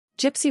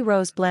Gypsy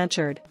Rose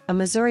Blanchard, a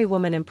Missouri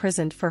woman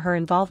imprisoned for her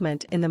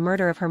involvement in the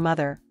murder of her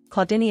mother,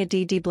 Clauddinnea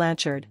Dee Dee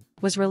Blanchard,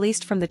 was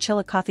released from the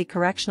Chillicothe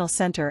Correctional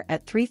Center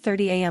at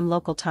 3:30 a.m.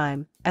 local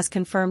time, as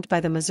confirmed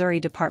by the Missouri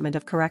Department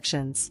of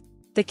Corrections.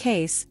 The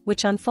case,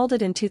 which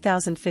unfolded in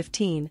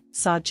 2015,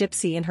 saw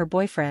Gypsy and her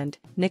boyfriend,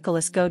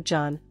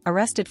 Godejohn,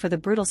 arrested for the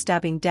brutal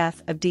stabbing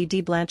death of Dee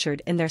Dee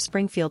Blanchard in their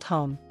Springfield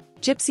home.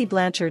 Gypsy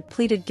Blanchard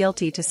pleaded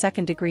guilty to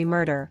second-degree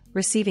murder,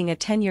 receiving a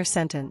 10-year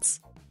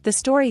sentence. The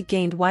story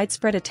gained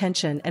widespread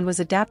attention and was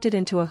adapted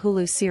into a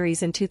Hulu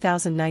series in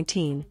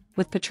 2019,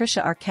 with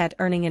Patricia Arquette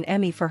earning an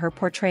Emmy for her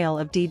portrayal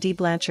of Dee Dee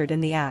Blanchard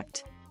in the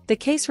act. The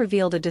case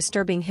revealed a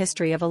disturbing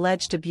history of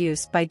alleged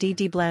abuse by Dee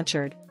Dee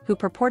Blanchard, who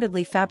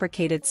purportedly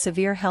fabricated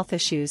severe health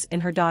issues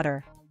in her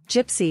daughter.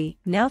 Gypsy,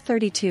 now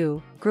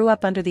 32, grew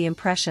up under the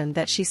impression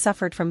that she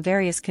suffered from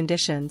various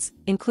conditions,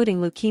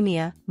 including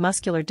leukemia,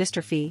 muscular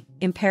dystrophy,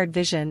 impaired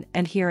vision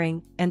and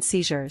hearing, and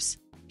seizures.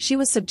 She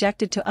was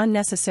subjected to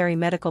unnecessary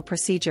medical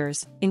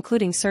procedures,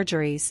 including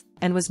surgeries,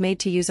 and was made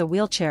to use a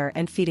wheelchair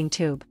and feeding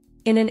tube.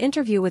 In an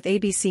interview with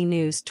ABC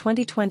News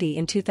 2020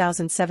 in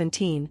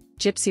 2017,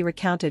 Gypsy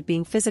recounted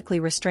being physically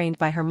restrained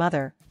by her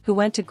mother, who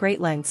went to great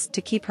lengths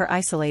to keep her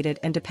isolated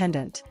and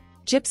dependent.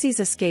 Gypsy's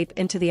escape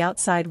into the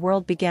outside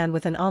world began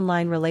with an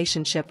online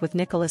relationship with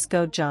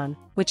Godejohn,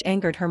 which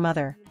angered her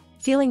mother.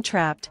 Feeling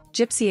trapped,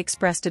 Gypsy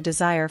expressed a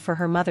desire for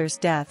her mother's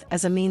death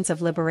as a means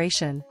of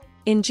liberation.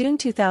 In June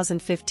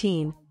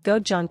 2015,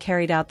 Godejohn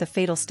carried out the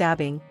fatal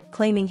stabbing,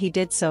 claiming he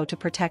did so to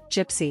protect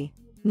Gypsy.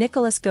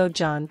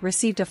 Godejohn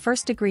received a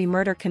first-degree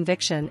murder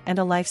conviction and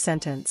a life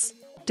sentence.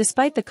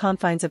 Despite the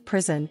confines of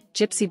prison,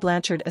 Gypsy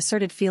Blanchard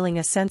asserted feeling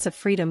a sense of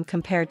freedom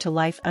compared to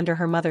life under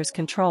her mother's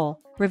control,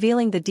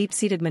 revealing the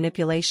deep-seated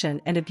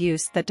manipulation and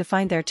abuse that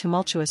defined their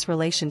tumultuous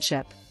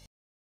relationship.